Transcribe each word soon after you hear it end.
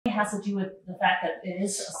has to do with the fact that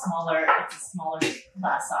it's a smaller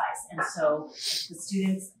class size. And so the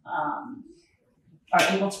students are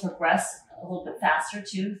able to progress a little bit faster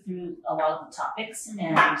too through a lot of the topics.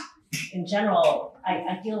 And in general,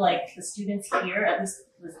 I feel like the students here, at least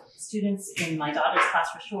the students in my daughter's class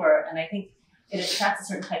for sure, and I think it attracts a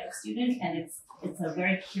certain type of student, and it's a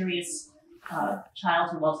very curious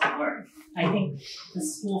child who loves to learn. I think the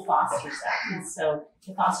school fosters that, and so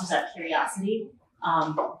it fosters that curiosity.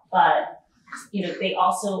 But they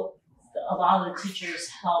also, a lot of the teachers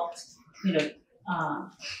helped,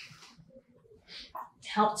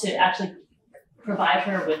 help to actually provide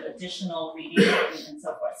her with additional reading and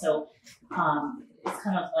so forth. So it's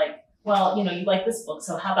kind of like, well, you like this book,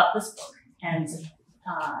 so how about this book? And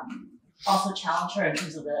also challenge her in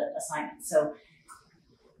terms of the assignments. So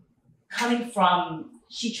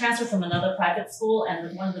she transferred from another private school,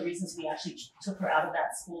 and one of the reasons we actually took her out of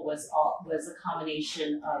that school was a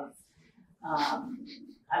combination of,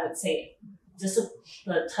 I would say, just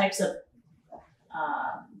the types of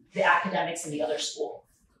the academics in the other school.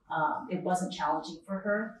 It wasn't challenging for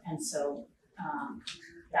her, and so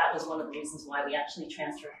that was one of the reasons why we actually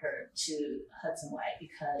transferred her to Hudson Way,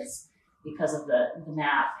 because of the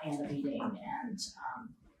math and the reading and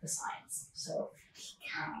the science. So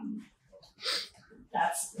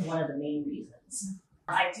that's one of the main reasons.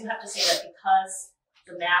 I do have to say that because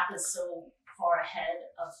the math is so far ahead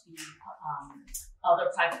of the other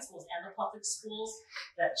private schools and the public schools,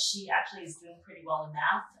 that she actually is doing pretty well in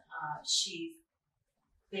math. She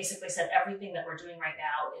basically said everything that we're doing right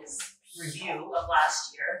now is review of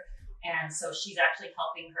last year, and so she's actually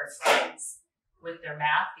helping her friends with their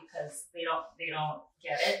math because they don't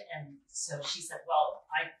get it. And so she said, well,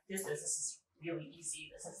 I did this is really easy,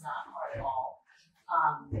 this is not hard at all.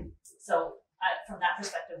 From that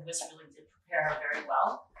perspective, WIS really did prepare her very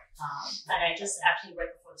well. And I just actually,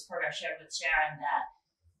 right before this program, shared with Sharon that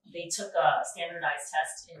they took a standardized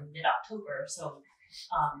test in mid-October. So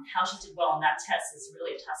how she did well on that test is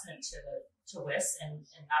really a testament to WIS and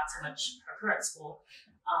not so much her current school.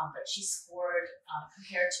 But she scored,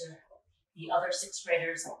 compared to the other sixth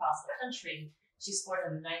graders across the country, she scored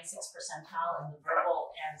in the 96th percentile in the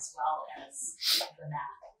verbal as well as the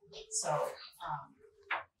math. So,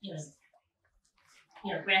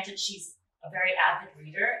 granted, she's a very avid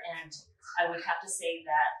reader, and I would have to say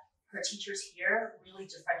that her teachers here really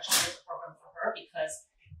differentiated the program for her because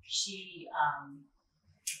she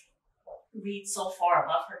reads so far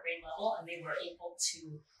above her grade level, and they were able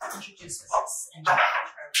to introduce physics and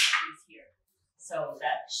challenge her here, so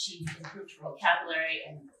that she improved her vocabulary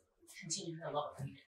and continued her love of reading.